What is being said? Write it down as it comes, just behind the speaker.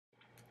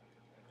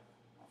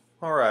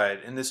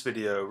Alright, in this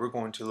video we're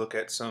going to look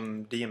at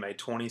some DMA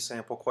 20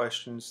 sample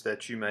questions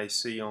that you may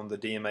see on the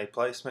DMA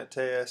placement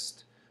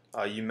test.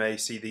 You may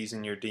see these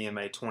in your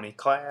DMA 20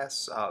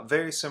 class.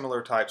 Very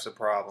similar types of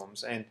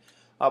problems. And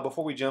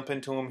before we jump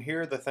into them,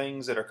 here are the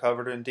things that are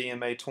covered in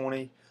DMA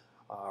 20.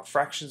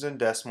 Fractions and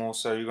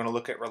decimals, so you're going to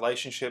look at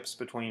relationships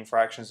between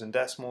fractions and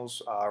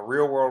decimals,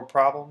 real-world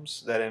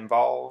problems that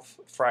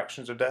involve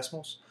fractions or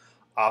decimals,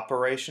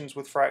 operations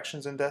with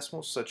fractions and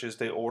decimals, such as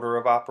the order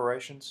of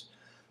operations,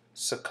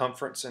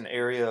 circumference and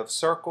area of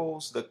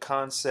circles, the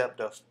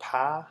concept of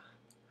pi,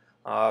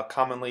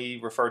 commonly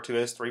referred to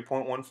as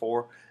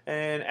 3.14,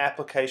 and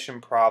application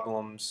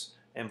problems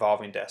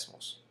involving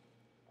decimals.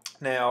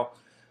 Now,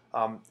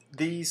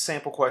 these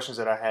sample questions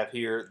that I have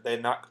here, they're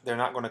not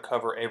going to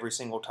cover every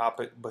single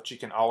topic, but you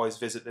can always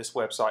visit this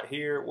website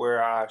here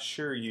where I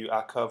assure you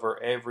I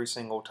cover every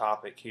single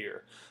topic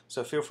here.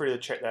 So feel free to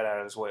check that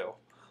out as well.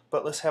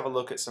 But let's have a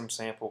look at some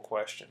sample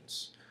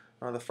questions.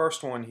 The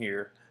first one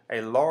here. A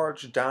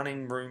large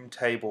dining room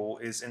table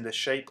is in the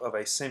shape of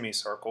a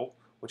semicircle,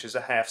 which is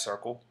a half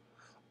circle,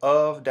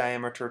 of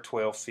diameter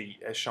 12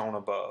 feet as shown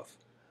above.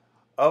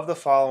 Of the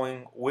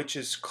following, which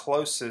is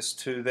closest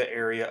to the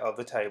area of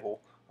the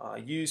table?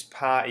 Use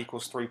pi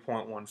equals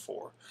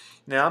 3.14.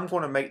 Now I'm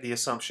going to make the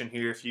assumption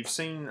here, if you've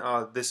seen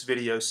this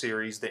video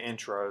series, the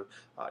intro,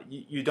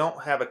 you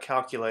don't have a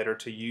calculator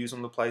to use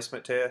on the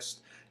placement test,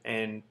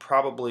 and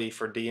probably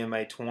for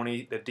DMA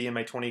 20, the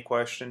DMA 20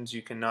 questions,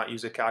 you cannot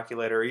use a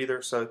calculator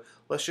either, so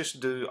let's just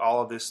do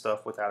all of this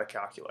stuff without a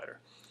calculator.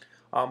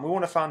 We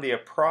want to find the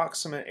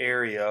approximate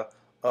area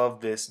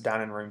of this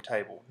dining room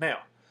table.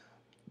 Now,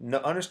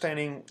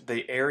 understanding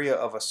the area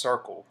of a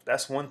circle,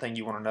 that's one thing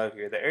you want to know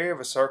here. The area of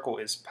a circle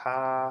is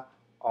pi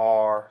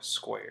r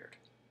squared.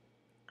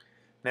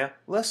 Now,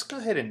 let's go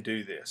ahead and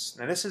do this.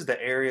 Now, this is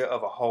the area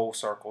of a whole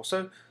circle.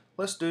 So,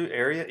 let's do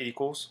area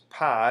equals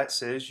pi. It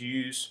says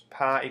use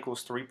pi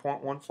equals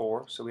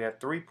 3.14. So, we have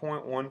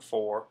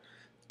 3.14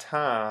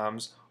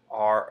 times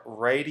our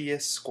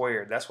radius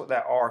squared. That's what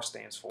that r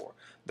stands for.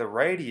 The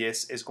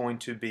radius is going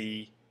to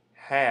be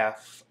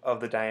half of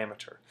the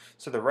diameter.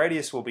 So the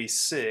radius will be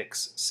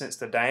 6. Since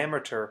the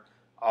diameter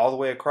all the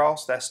way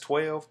across, that's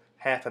 12,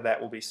 half of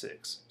that will be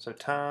 6. So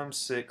times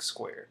 6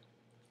 squared.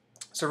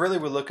 So really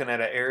we're looking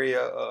at an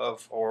area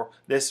of, or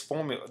this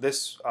formula,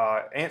 this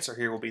answer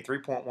here will be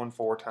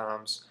 3.14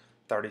 times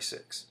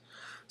 36.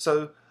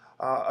 So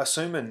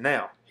assuming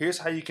now, here's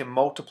how you can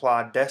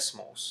multiply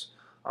decimals.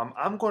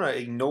 I'm going to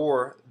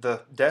ignore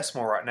the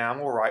decimal right now. I'm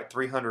going to write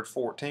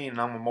 314 and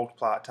I'm going to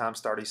multiply it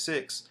times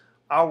 36.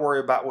 I'll worry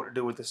about what to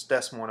do with this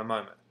decimal in a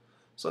moment.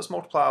 So let's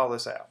multiply all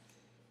this out.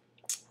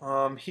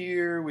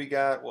 Here we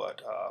got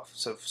what?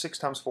 So 6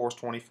 times 4 is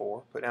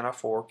 24. Put down our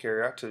 4,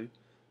 carry our 2.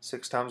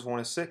 6 times 1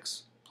 is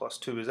 6, plus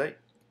 2 is 8.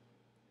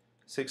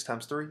 6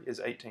 times 3 is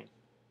 18.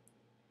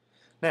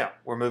 Now,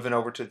 we're moving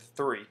over to the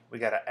 3. We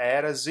got to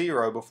add a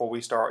 0 before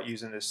we start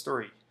using this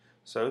 3.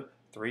 So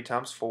 3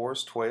 times 4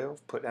 is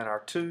 12. Put down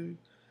our 2,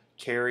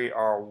 carry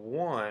our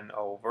 1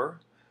 over.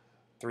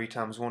 3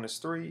 times 1 is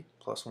 3,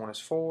 plus 1 is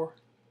 4.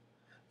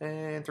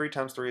 And 3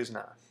 times 3 is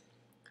 9.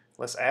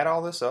 Let's add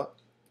all this up.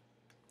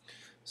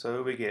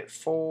 So we get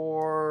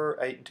 4,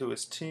 8 and 2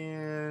 is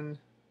 10.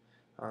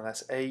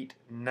 That's 8,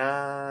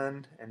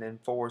 9, and then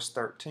 4 is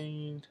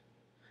 13.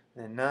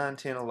 And then 9,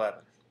 10, 11.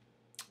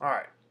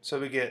 Alright, so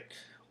we get,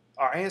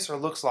 our answer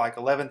looks like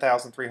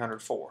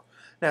 11,304.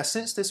 Now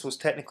since this was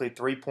technically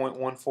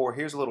 3.14,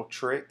 here's a little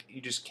trick.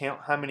 You just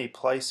count how many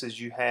places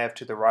you have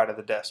to the right of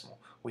the decimal.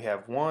 We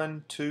have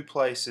 1, 2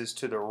 places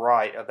to the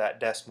right of that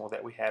decimal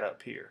that we had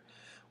up here.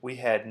 We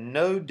had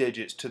no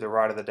digits to the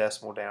right of the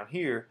decimal down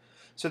here,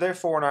 so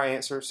therefore in our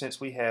answer, since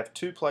we have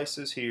 2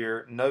 places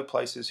here, no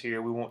places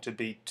here, we want to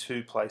be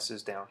 2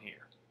 places down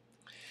here.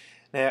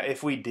 Now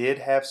if we did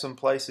have some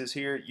places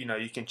here, you know,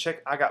 you can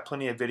check, I got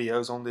plenty of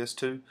videos on this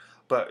too,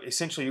 but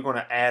essentially you're going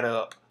to add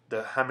up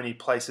how many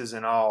places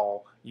in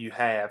all you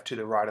have to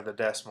the right of the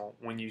decimal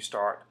when you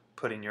start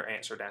putting your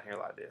answer down here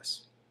like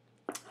this.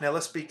 Now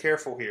let's be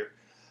careful here.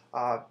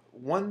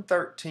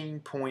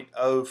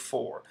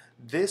 113.04.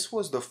 This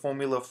was the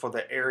formula for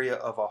the area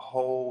of a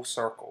whole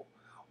circle.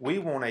 We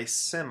want a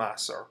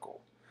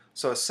semicircle.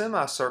 So a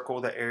semicircle,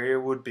 the area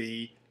would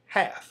be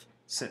half.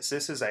 Since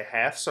this is a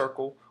half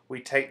circle, we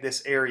take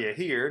this area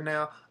here.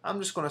 Now I'm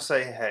just going to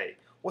say, hey,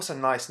 what's a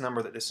nice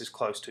number that this is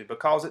close to?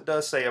 Because it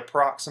does say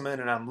approximate,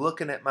 and I'm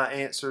looking at my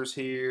answers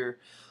here.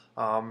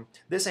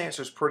 This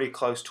answer is pretty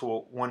close to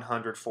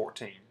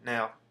 114.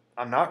 Now,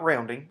 I'm not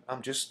rounding,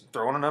 I'm just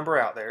throwing a number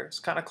out there. It's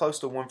kind of close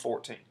to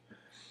 114.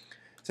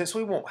 Since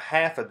we want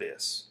half of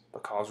this,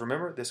 because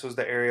remember, this was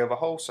the area of a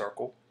whole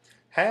circle,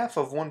 half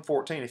of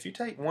 114, if you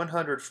take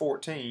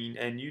 114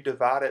 and you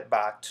divide it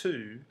by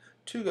 2,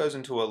 2 goes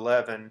into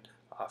 11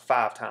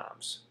 5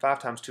 times. 5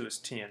 times 2 is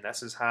 10.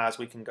 That's as high as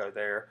we can go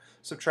there.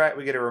 Subtract,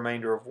 we get a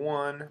remainder of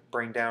 1.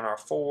 Bring down our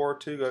 4.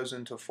 2 goes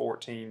into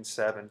 14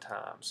 7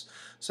 times.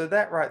 So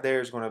that right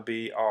there is going to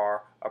be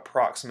our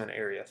approximate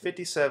area,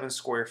 57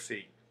 square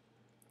feet.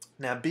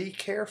 Now be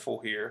careful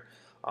here.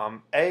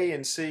 A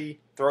and C,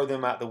 throw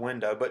them out the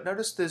window. But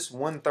notice this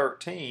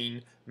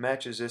 113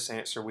 matches this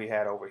answer we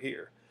had over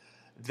here.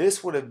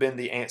 This would have been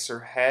the answer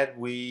had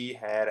we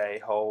had a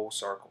whole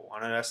circle.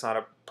 I know that's not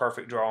a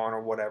perfect drawing or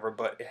whatever,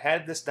 but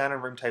had this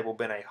dining room table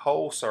been a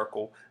whole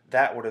circle,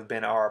 that would have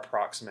been our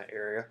approximate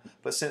area.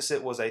 But since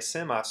it was a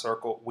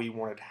semicircle, we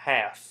wanted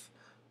half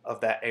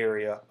of that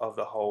area of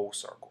the whole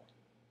circle.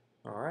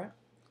 All right,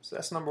 so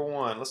that's number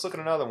one. Let's look at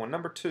another one.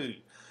 Number two,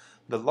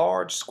 the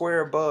large square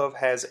above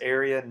has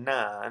area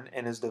 9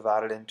 and is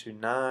divided into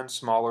 9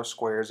 smaller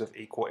squares of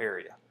equal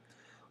area.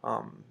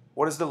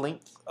 What is the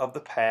length of the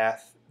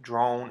path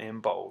drawn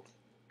in bold?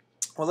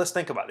 Well, let's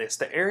think about this.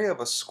 The area of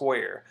a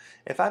square,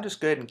 if I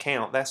just go ahead and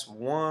count, that's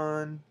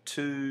 1,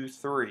 2,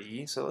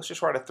 3. So let's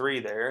just write a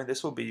 3 there.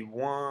 This will be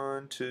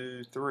 1,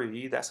 2,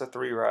 3. That's a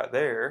 3 right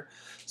there.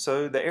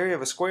 So the area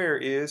of a square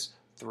is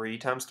 3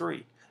 times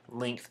 3.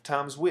 Length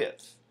times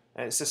width.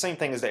 And it's the same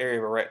thing as the area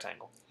of a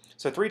rectangle.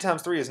 So 3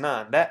 times 3 is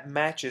 9. That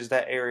matches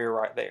that area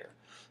right there.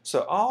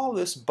 So all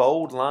this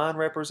bold line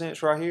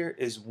represents right here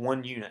is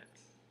 1 unit.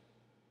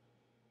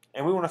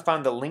 And we want to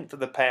find the length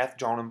of the path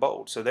drawn in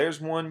bold. So there's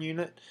 1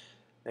 unit,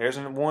 there's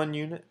 1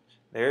 unit,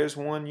 there's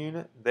 1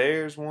 unit,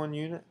 there's 1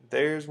 unit,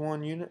 there's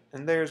 1 unit,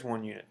 and there's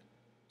 1 unit.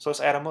 So let's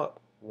add them up.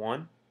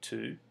 1,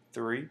 2,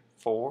 3,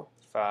 4,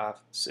 5,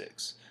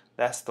 6.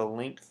 That's the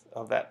length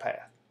of that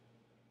path.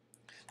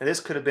 Now this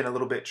could have been a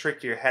little bit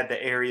trickier had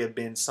the area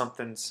been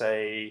something,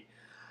 say,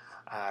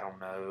 I don't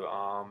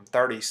know,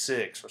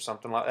 36 or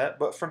something like that.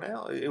 But for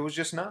now, it was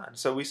just 9.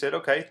 So we said,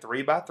 okay,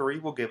 3 by 3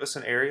 will give us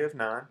an area of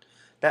 9.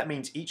 That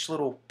means each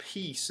little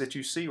piece that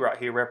you see right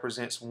here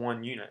represents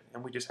 1 unit.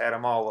 And we just add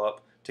them all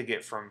up to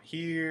get from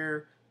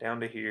here down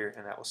to here,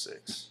 and that was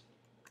 6.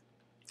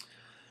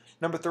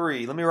 Number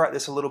 3, let me write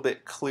this a little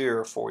bit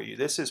clearer for you.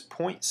 This is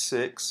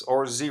 0.6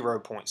 or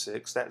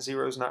 0.6. That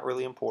 0 is not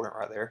really important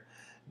right there.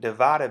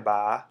 Divided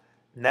by,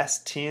 and that's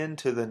 10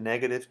 to the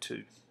negative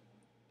 2.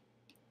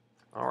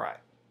 All right.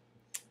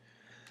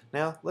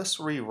 Now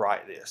let's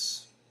rewrite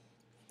this.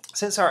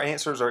 Since our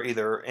answers are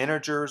either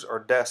integers or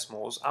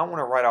decimals, I want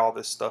to write all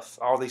this stuff,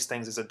 all these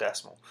things as a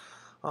decimal.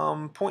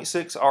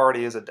 0.6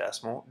 already is a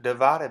decimal,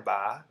 divided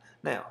by,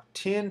 now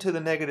 10 to the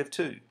negative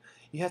 2.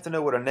 You have to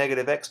know what a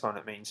negative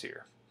exponent means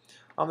here.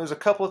 There's a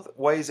couple of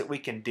ways that we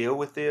can deal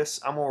with this.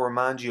 I'm going to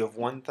remind you of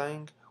one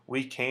thing.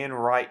 We can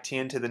write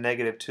 10 to the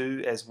negative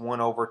 2 as 1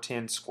 over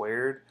 10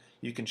 squared.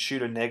 You can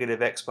shoot a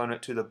negative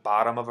exponent to the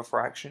bottom of a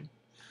fraction.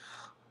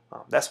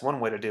 That's one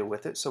way to deal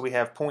with it. So we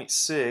have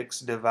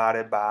 0.6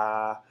 divided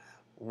by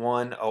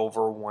 1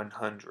 over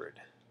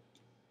 100.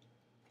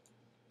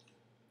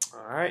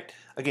 Alright,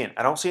 again,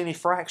 I don't see any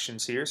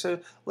fractions here, so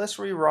let's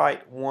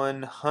rewrite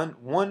 1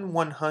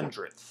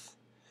 100th.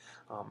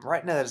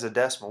 Right now that is a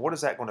decimal. What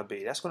is that going to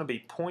be? That's going to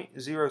be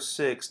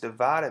 0.06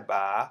 divided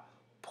by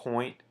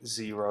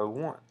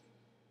 0.01.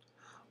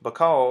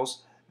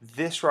 Because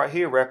this right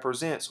here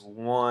represents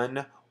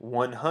 1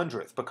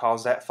 100th,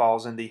 because that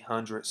falls in the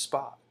 100th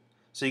spot.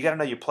 So you got to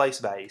know your place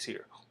values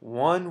here.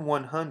 1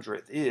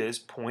 100th is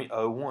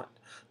 0.01.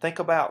 Think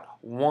about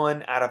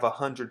 1 out of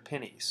 100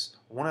 pennies.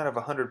 1 out of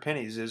 100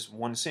 pennies is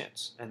 1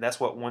 cent, and that's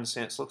what 1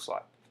 cent looks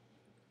like.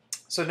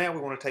 So now we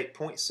want to take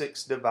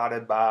 0.6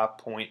 divided by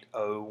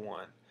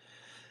 0.01.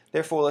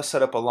 Therefore, let's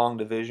set up a long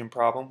division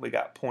problem. We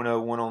got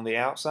 0.01 on the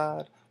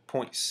outside,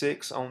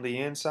 0.6 on the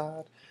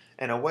inside,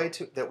 and a way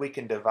that we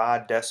can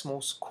divide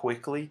decimals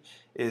quickly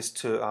is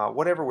to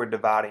whatever we're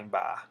dividing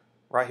by.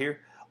 Right here,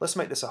 let's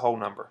make this a whole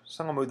number.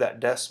 So I'm going to move that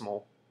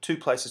decimal 2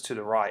 places to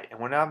the right.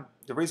 And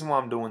the reason why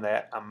I'm doing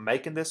that, I'm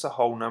making this a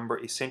whole number.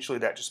 Essentially,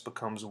 that just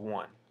becomes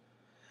 1.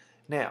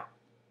 Now,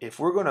 if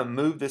we're going to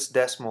move this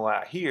decimal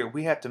out here,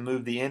 we have to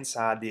move the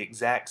inside the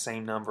exact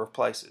same number of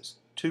places.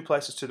 2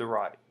 places to the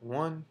right.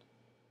 1,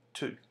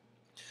 2.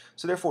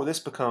 So therefore, this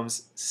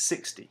becomes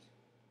 60.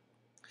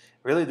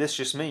 Really, this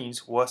just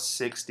means what's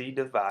 60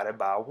 divided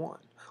by 1?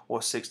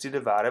 Well, 60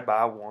 divided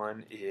by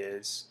 1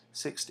 is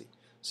 60.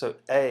 So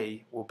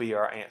A will be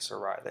our answer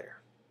right there.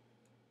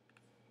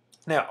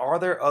 Now, are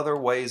there other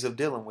ways of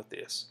dealing with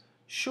this?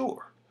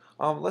 Sure.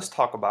 Let's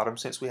talk about them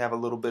since we have a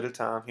little bit of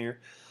time here.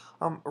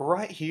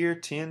 Right here,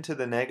 10 to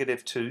the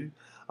negative 2.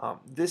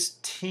 This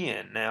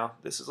 10, now,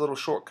 this is a little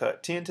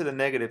shortcut. 10 to the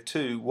negative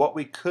 2, what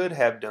we could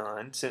have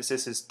done, since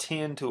this is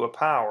 10 to a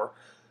power,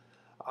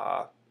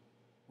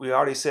 we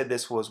already said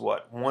this was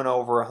what? 1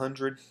 over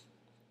 100?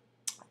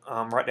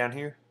 Right down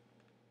here.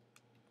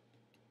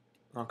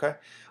 Okay.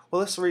 Well,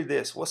 let's read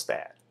this. What's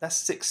that?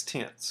 That's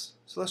 6/10.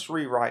 So let's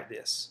rewrite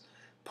this.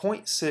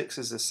 0.6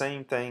 is the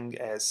same thing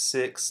as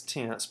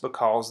 6/10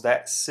 because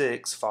that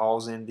 6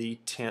 falls in the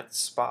 10th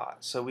spot.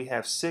 So we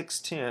have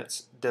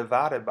 6/10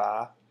 divided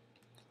by,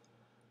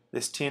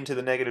 this 10 to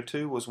the negative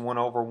 2 was 1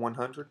 over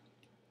 100.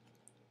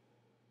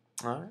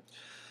 All right.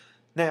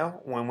 Now,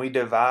 when we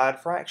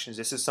divide fractions,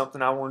 this is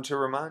something I wanted to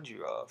remind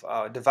you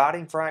of.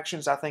 Dividing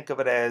fractions, I think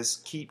of it as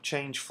keep,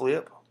 change,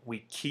 flip. We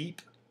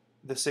keep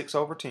the 6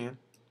 over 10.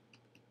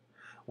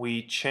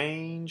 we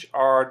change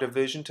our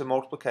division to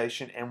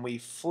multiplication and we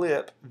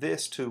flip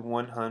this to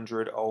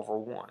 100 over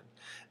 1.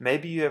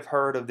 Maybe you have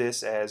heard of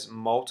this as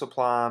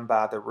multiplying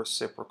by the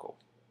reciprocal.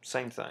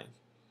 Same thing.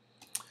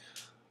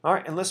 All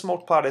right, and let's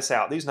multiply this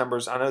out. These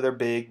numbers, I know they're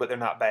big, but they're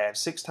not bad.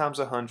 6 times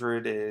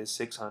 100 is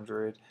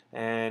 600,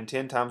 and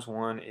 10 times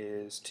 1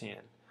 is 10.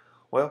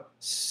 Well,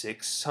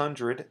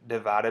 600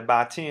 divided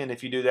by 10,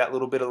 if you do that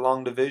little bit of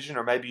long division,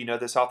 or maybe you know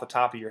this off the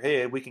top of your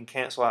head, we can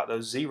cancel out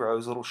those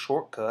zeros, a little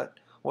shortcut.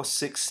 Well,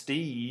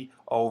 60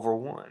 over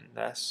 1,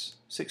 that's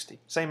 60.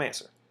 Same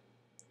answer.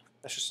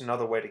 That's just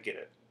another way to get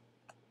it.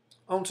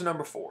 On to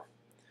number 4.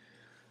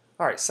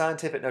 All right,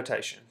 scientific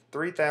notation,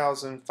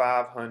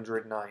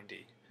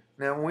 3,590.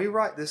 Now, when we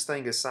write this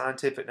thing as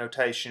scientific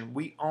notation,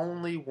 we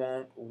only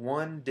want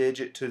one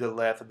digit to the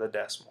left of the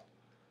decimal.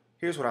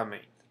 Here's what I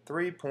mean.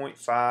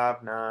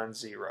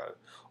 3.590,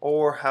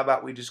 or how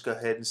about we just go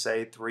ahead and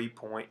say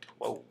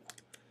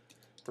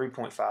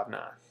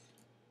 3.59.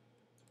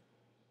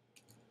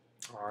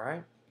 All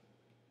right.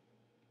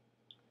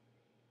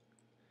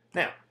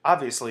 Now,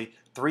 obviously,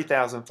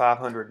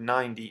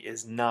 3,590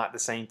 is not the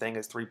same thing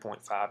as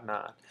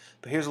 3.59,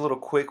 but here's a little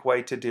quick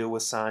way to deal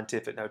with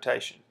scientific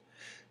notation.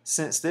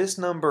 Since this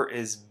number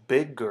is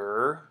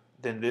bigger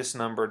than this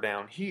number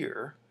down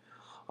here,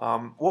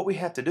 what we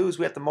have to do is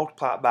we have to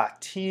multiply it by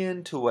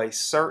 10 to a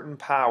certain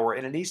power,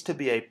 and it needs to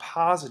be a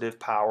positive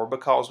power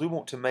because we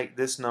want to make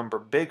this number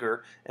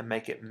bigger and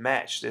make it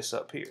match this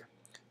up here.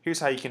 Here's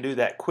how you can do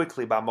that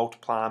quickly by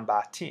multiplying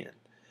by 10.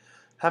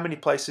 How many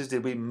places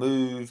did we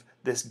move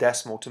this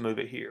decimal to move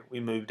it here? We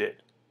moved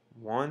it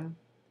 1,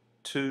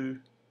 2,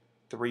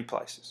 3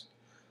 places.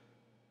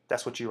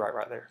 That's what you write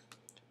right there.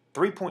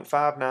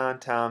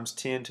 3.59 times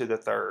 10 to the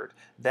third.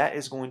 That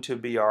is going to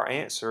be our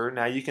answer.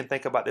 Now you can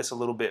think about this a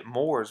little bit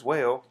more as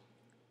well.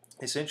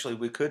 Essentially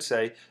we could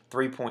say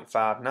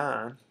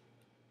 3.59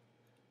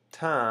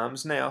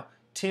 times, now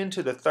 10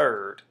 to the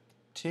third.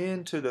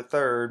 10 to the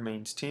third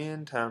means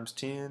 10 times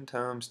 10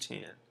 times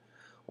 10.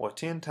 Well,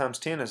 10 times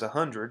 10 is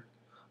 100.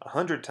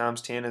 100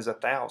 times 10 is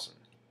 1,000.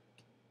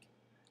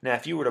 Now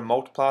if you were to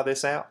multiply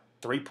this out,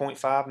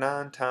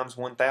 3.59 times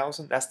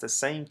 1,000, that's the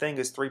same thing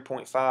as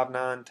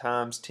 3.59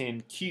 times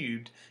 10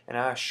 cubed, and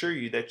I assure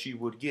you that you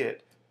would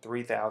get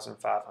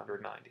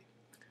 3,590.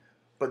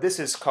 But this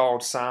is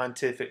called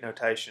scientific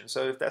notation,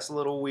 so if that's a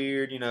little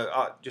weird,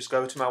 just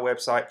go to my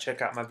website,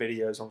 check out my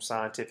videos on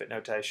scientific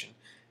notation.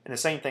 And the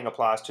same thing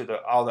applies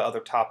to all the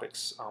other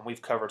topics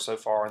we've covered so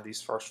far in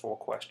these first 4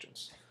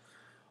 questions.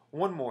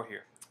 One more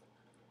here.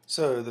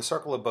 So the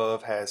circle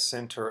above has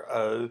center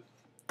O.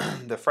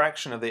 The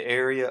fraction of the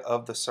area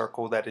of the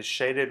circle that is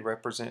shaded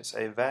represents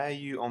a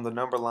value on the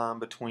number line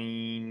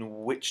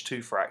between which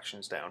 2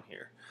 fractions down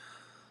here.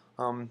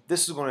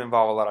 This is going to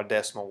involve a lot of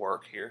decimal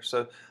work here.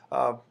 So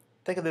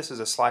think of this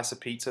as a slice of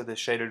pizza, this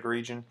shaded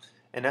region,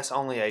 and that's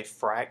only a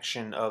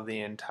fraction of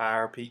the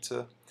entire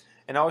pizza.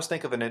 And I always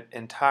think of an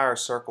entire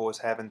circle as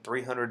having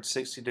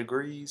 360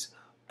 degrees,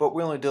 but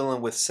we're only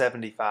dealing with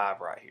 75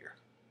 right here.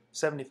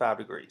 75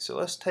 degrees. So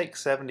let's take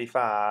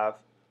 75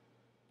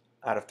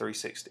 out of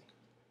 360.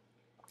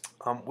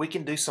 We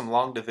can do some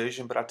long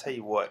division, but I'll tell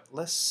you what,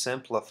 let's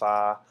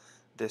simplify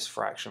this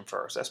fraction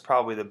first. That's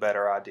probably the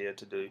better idea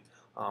to do,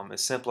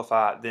 is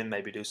simplify it, then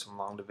maybe do some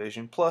long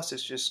division. Plus,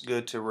 it's just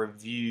good to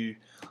review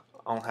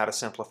on how to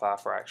simplify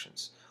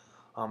fractions.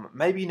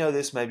 Maybe you know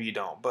this, maybe you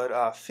don't,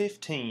 but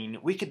 15,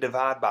 we could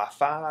divide by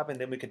 5, and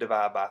then we could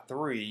divide by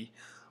 3,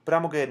 but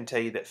I'm going to go ahead and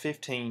tell you that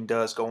 15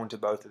 does go into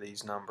both of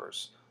these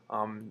numbers.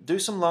 Do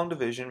some long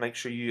division, make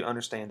sure you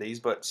understand these,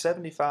 but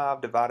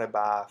 75 divided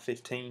by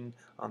 15,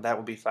 that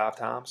would be 5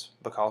 times,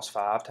 because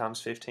 5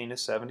 times 15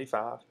 is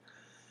 75.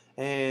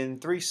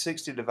 And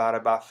 360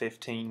 divided by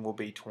 15 will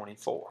be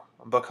 24,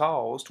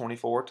 because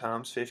 24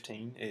 times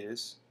 15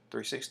 is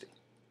 360.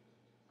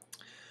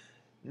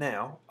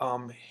 Now,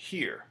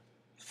 here,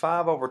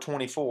 5 over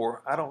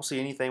 24, I don't see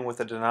anything with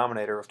a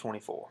denominator of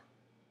 24,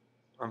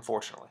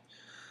 unfortunately.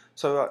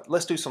 So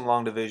let's do some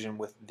long division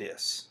with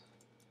this.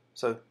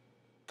 So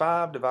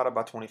 5 divided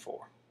by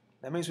 24.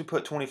 That means we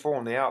put 24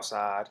 on the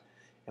outside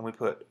and we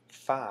put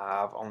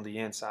 5 on the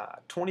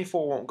inside.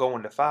 24 won't go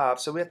into 5,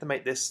 so we have to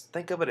make this,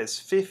 think of it as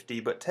 50,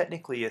 but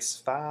technically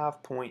it's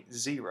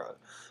 5.0.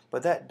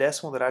 But that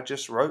decimal that I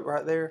just wrote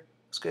right there,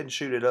 let's go ahead and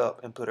shoot it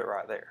up and put it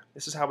right there.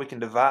 This is how we can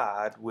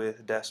divide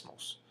with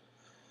decimals.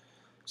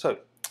 So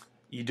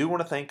you do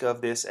want to think of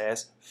this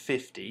as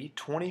 50.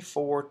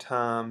 24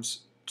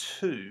 times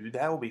 2,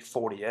 that will be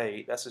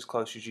 48. That's as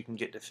close as you can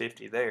get to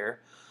 50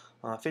 there.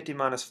 50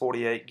 minus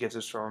 48 gives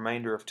us a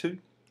remainder of 2.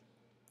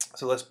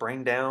 So let's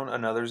bring down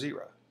another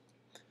 0.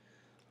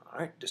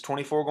 Alright, does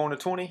 24 go into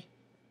 20?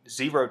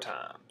 0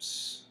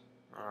 times.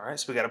 Alright,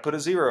 so we got to put a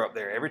 0 up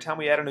there. Every time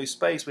we add a new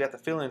space, we have to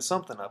fill in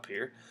something up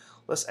here.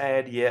 Let's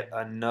add yet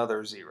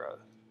another 0.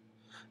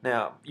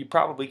 Now, you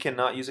probably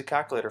cannot use a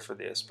calculator for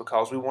this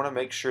because we want to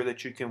make sure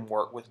that you can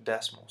work with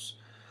decimals.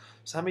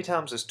 So how many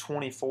times does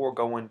 24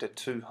 go into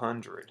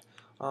 200?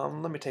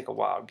 Let me take a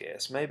wild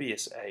guess. Maybe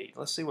it's 8.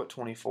 Let's see what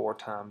 24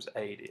 times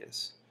 8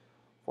 is.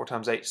 4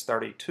 times 8 is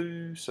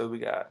 32, so we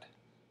got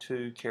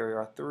 2, carry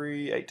our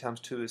 3. 8 times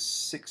 2 is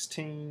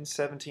 16,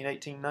 17,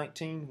 18,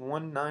 19,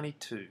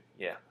 192.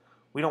 Yeah,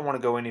 we don't want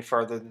to go any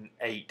further than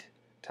 8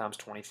 times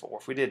 24.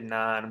 If we did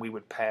 9, we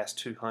would pass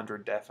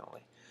 200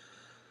 definitely.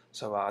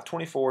 So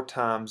 24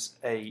 times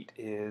 8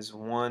 is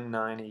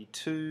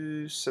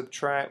 192.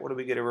 Subtract, what do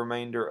we get a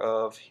remainder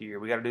of here?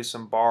 We got to do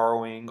some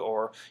borrowing,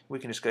 or we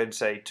can just go ahead and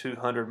say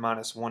 200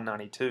 minus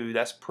 192.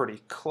 That's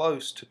pretty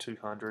close to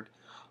 200.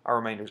 Our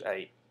remainder is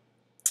 8.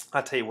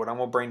 I tell you what, I'm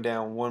going to bring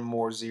down one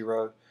more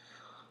 0.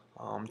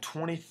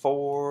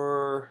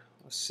 24,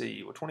 let's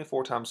see, well,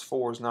 24 times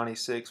 4 is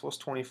 96. What's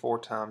 24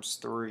 times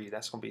 3?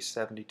 That's going to be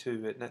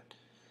 72, isn't it?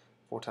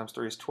 4 times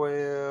 3 is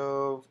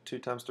 12, 2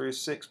 times 3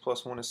 is 6,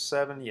 plus 1 is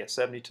 7, yeah,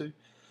 72.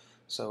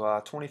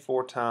 So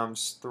 24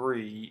 times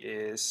 3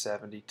 is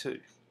 72.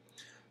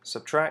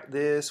 Subtract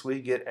this, we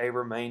get a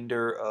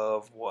remainder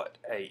of what?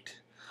 8.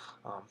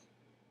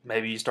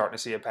 Maybe you're starting to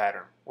see a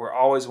pattern. We're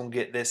always going to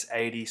get this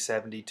 80,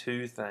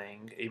 72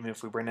 thing. Even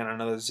if we bring down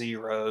another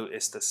 0,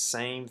 it's the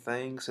same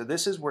thing. So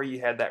this is where you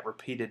had that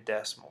repeated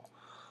decimal.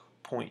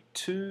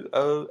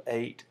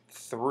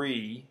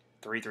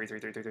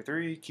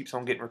 0.2083, keeps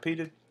on getting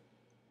repeated.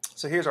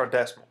 So here's our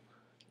decimal.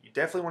 You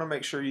definitely want to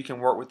make sure you can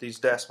work with these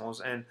decimals.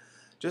 And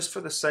just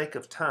for the sake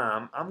of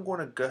time, I'm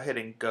going to go ahead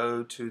and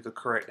go to the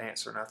correct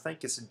answer. And I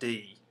think it's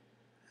D.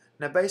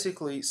 Now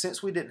basically,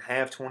 since we didn't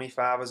have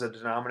 25 as a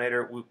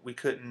denominator, we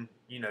couldn't,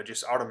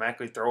 just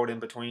automatically throw it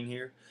in between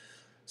here.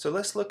 So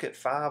let's look at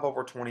 5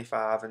 over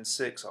 25 and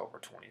 6 over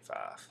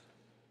 25.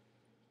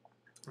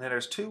 Now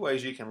there's two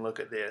ways you can look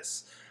at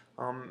this.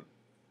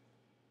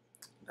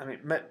 Let me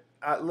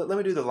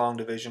do the long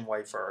division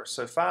way first.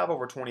 So 5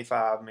 over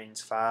 25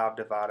 means 5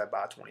 divided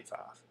by 25.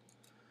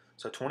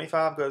 So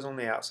 25 goes on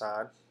the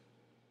outside,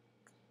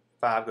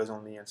 5 goes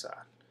on the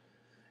inside.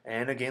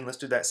 And again, let's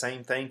do that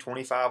same thing.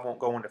 25 won't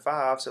go into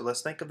 5, so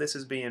let's think of this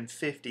as being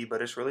 50,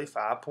 but it's really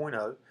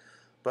 5.0.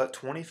 But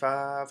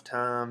 25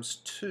 times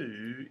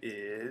 2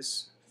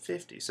 is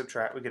 50.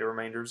 Subtract, we get a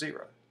remainder of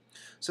 0.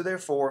 So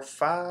therefore,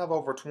 5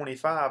 over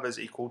 25 is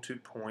equal to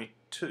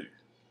 0.2.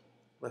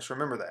 Let's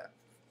remember that.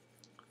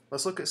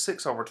 Let's look at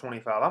 6 over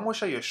 25. I'm going to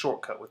show you a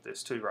shortcut with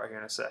this too right here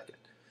in a second.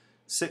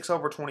 6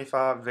 over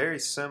 25, very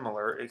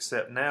similar,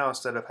 except now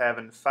instead of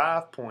having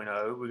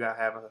 5.0, we got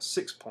to have a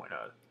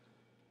 6.0.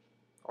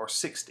 Or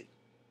 60.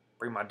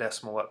 Bring my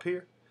decimal up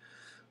here.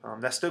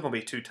 That's still going to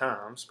be 2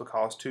 times,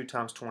 because 2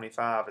 times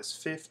 25 is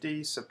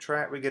 50.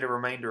 Subtract, we get a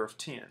remainder of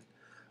 10.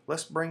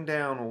 Let's bring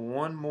down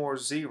one more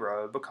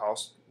 0,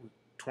 because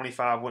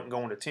 25 wouldn't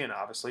go into 10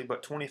 obviously,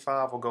 but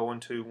 25 will go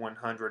into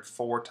 100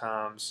 4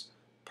 times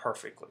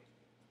perfectly.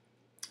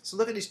 So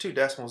look at these two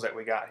decimals that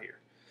we got here.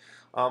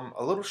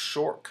 A little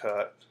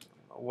shortcut, I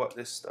don't know what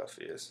this stuff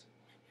is.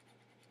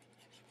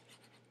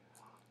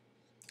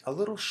 A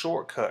little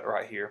shortcut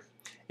right here.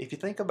 If you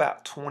think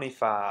about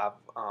 25,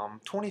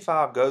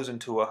 25 goes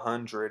into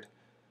 100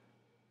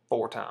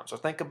 4 times. So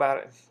think about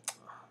it,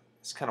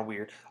 it's kind of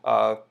weird.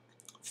 4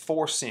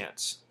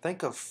 cents.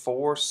 Think of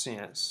 4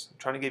 cents. I'm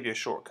trying to give you a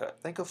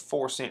shortcut. Think of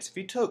 4 cents. If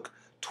you took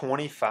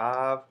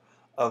 25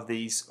 of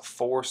these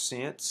 4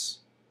 cents,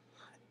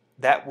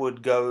 that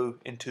would go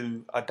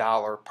into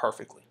 $1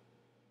 perfectly.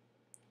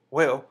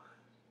 Well,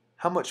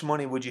 how much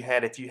money would you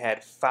have if you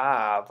had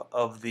 5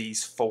 of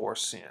these 4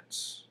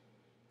 cents?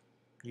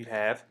 You'd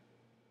have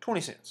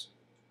 20 cents.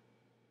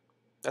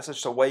 That's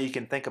just a way you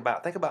can think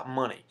about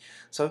money.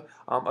 So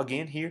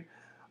again here,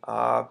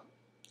 4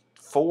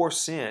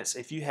 cents.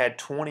 If you had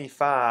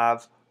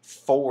 25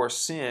 4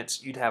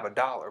 cents, you'd have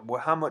 $1.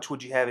 Well, how much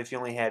would you have if you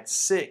only had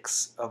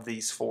 6 of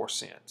these 4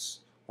 cents?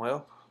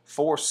 Well,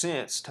 4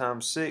 cents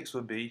times 6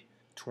 would be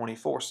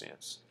 24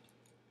 cents.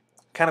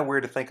 Kind of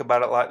weird to think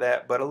about it like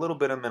that, but a little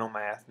bit of mental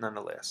math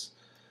nonetheless.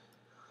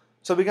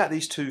 So we got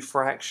these two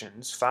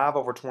fractions. 5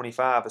 over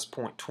 25 is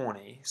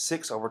 0.20.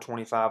 6 over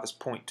 25 is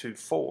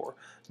 0.24.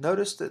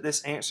 Notice that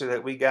this answer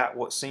that we got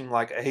what seemed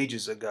like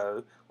ages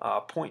ago,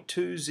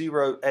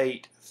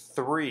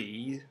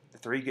 0.2083, the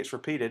 3 gets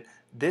repeated,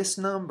 this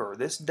number,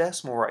 this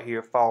decimal right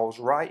here, falls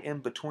right in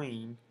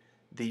between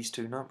these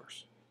two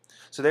numbers.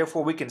 So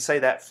therefore we can say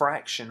that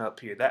fraction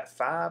up here, that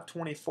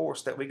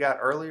 5/24 that we got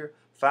earlier,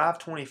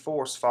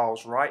 5/24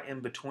 falls right in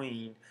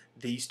between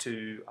these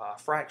two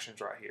fractions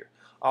right here.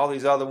 All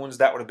these other ones,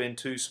 that would have been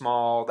too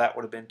small, that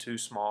would have been too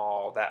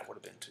small, that would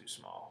have been too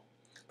small,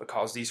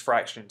 because these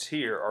fractions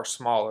here are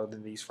smaller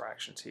than these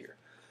fractions here.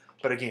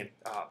 But again,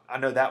 I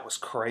know that was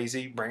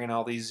crazy, bringing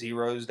all these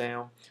zeros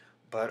down,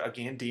 but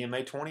again,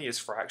 DMA 20 is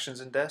fractions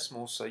and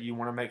decimals, so you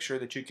want to make sure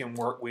that you can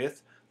work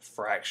with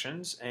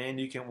fractions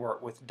and you can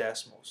work with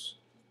decimals.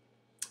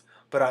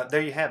 But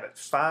there you have it,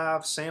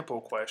 5 sample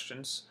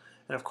questions.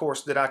 And of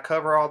course, did I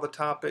cover all the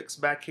topics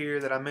back here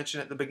that I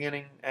mentioned at the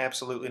beginning?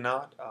 Absolutely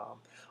not.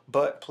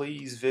 But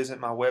please visit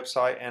my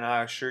website, and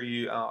I assure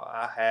you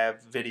I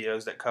have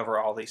videos that cover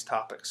all these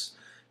topics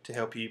to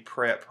help you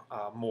prep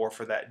more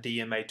for that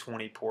DMA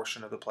 20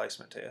 portion of the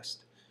placement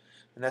test.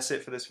 And that's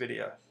it for this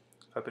video.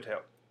 Hope it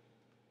helped.